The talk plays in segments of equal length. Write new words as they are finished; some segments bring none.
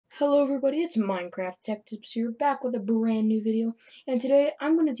Hello everybody, it's Minecraft Tech Tips here, back with a brand new video, and today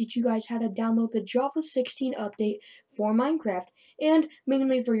I'm going to teach you guys how to download the Java 16 update for Minecraft, and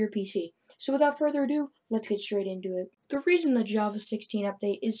mainly for your PC. So without further ado, let's get straight into it. The reason the Java 16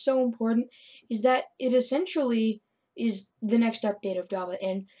 update is so important is that it essentially is the next update of Java,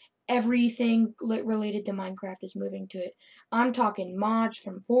 and everything related to Minecraft is moving to it. I'm talking mods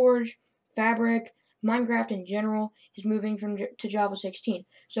from Forge, Fabric, Minecraft in general is moving to Java 16.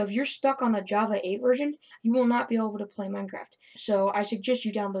 So if you're stuck on the Java 8 version, you will not be able to play Minecraft. So I suggest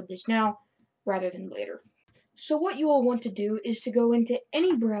you download this now rather than later. So what you will want to do is to go into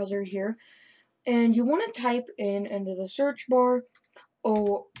any browser here, and you want to type in into the search bar,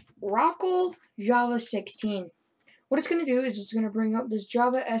 Oracle Java 16. What it's going to do is it's going to bring up this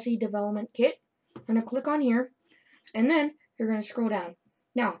Java SE development kit. I'm going to click on here, and then you're going to scroll down.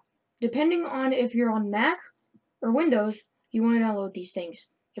 Now, depending on if you're on Mac or Windows, you want to download these things.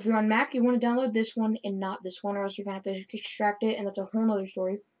 If you're on Mac, you want to download this one and not this one, or else you're going to have to extract it, and that's a whole other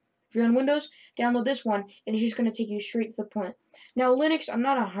story. If you're on Windows, download this one, and it's just going to take you straight to the point. Now, Linux, I'm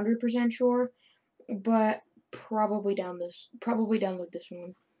not 100% sure, but probably download this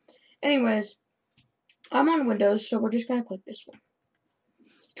one. Anyways, I'm on Windows, so we're just going to click this one.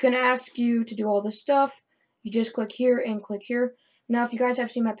 It's going to ask you to do all this stuff. You just click here and click here. Now, if you guys have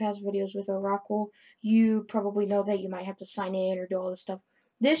seen my past videos with Oracle, you probably know that you might have to sign in or do all this stuff.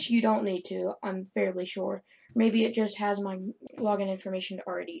 This you don't need to, I'm fairly sure. Maybe it just has my login information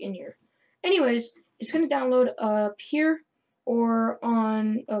already in here. Anyways, it's going to download up here, or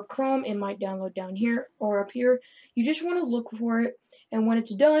on Chrome, it might download down here or up here. You just want to look for it, and when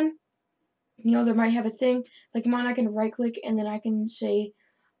it's done, you know, there might have a thing, like mine, I can right click and then I can say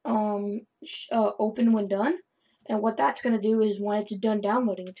open when done. And what that's going to do is when it's done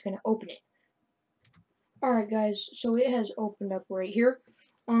downloading, it's going to open it. Alright guys, so it has opened up right here.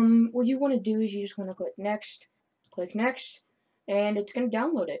 What you want to do is you just want to click next, and it's going to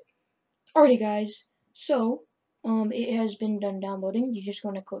download it. Alrighty guys, so it has been done downloading. You just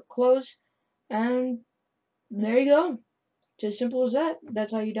want to click close, and there you go. It's as simple as that.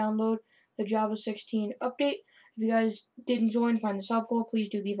 That's how you download the Java 16 update. If you guys did enjoy and find this helpful, please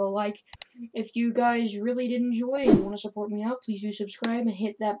do leave a like. If you guys really did enjoy and you want to support me out, please do subscribe and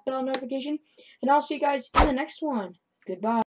hit that bell notification. And I'll see you guys in the next one. Goodbye.